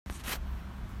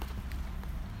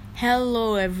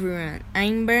Hello everyone,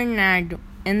 I'm Bernardo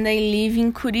and I live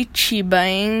in Curitiba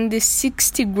in the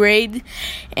 6th grade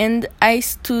and I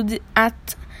study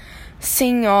at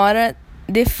Senhora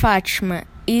de Fátima.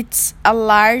 It's a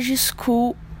large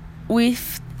school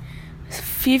with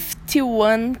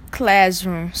 51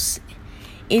 classrooms.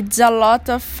 It's a lot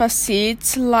of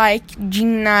facilities like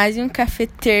gymnasium,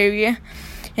 cafeteria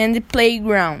and the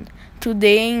playground.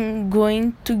 Today I'm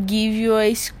going to give you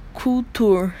a school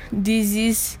tour. This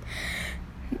is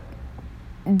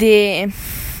the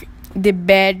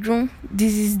bedroom.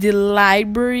 This is the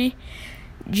library.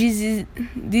 This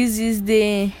is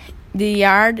the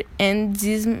yard, and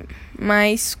this is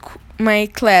my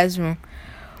classroom.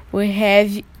 We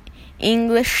have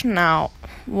English now.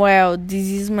 Well, this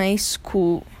is my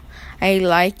school. I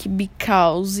like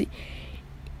because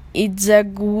it's a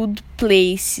good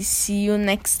place. See you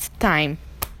next time.